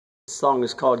song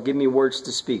is called Give Me Words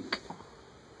to Speak.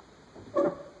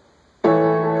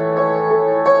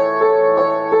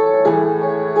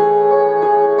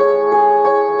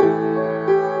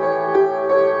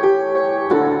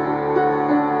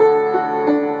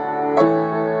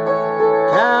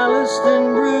 Calloused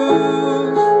and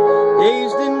bruised,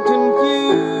 dazed and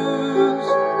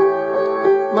confused,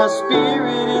 my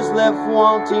spirit is left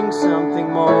wanting something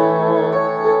more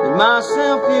than my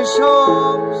selfish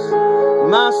hopes,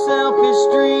 my selfish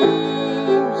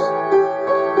dreams.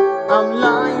 I'm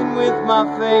lying with my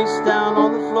face down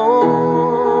on the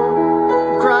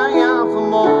floor, crying out for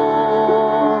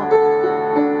more,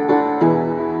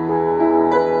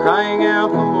 crying out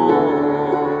for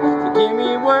more. So give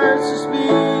me words to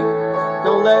speak,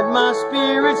 don't let my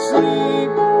spirit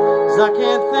sleep, 'cause I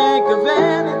can't think of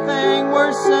anything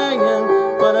worth saying,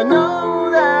 but I know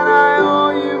that I owe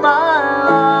you my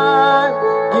life.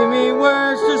 Give me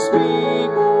words to speak,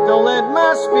 don't let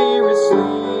my spirit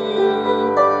sleep.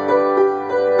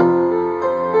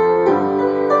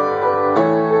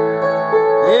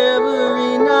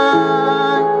 Every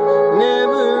night and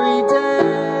every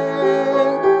day,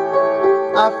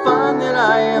 I find that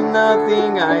I am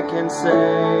nothing I can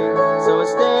say. So I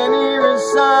stand here in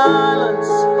silence,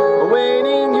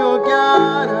 awaiting your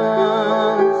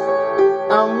guidance.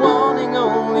 I'm wanting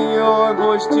only your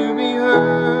voice to be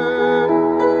heard.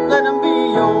 Let them be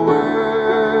your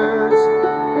words,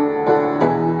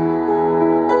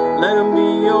 let them be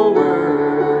your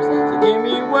words. So give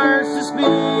me words to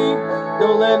speak,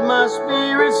 don't let my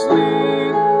spirit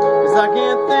sleep, 'cause I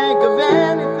can't think of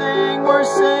anything worth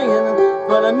saying,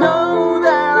 but I know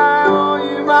that I owe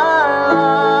you my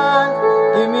life.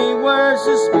 Give me words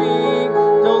to speak,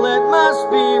 don't let my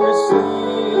spirit sleep.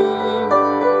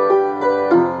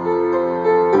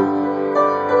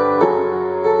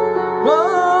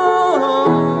 Whoa,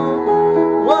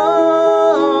 whoa,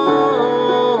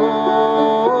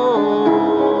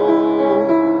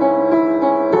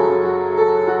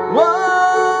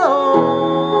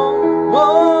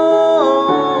 whoa.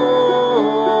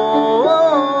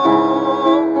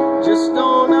 Just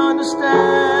don't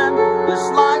understand this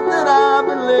life that I've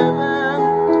been living.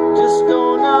 Just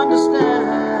don't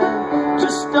understand,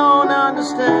 just don't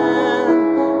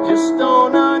understand, just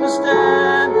don't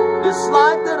understand this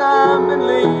life that I've been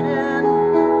leading.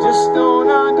 Just don't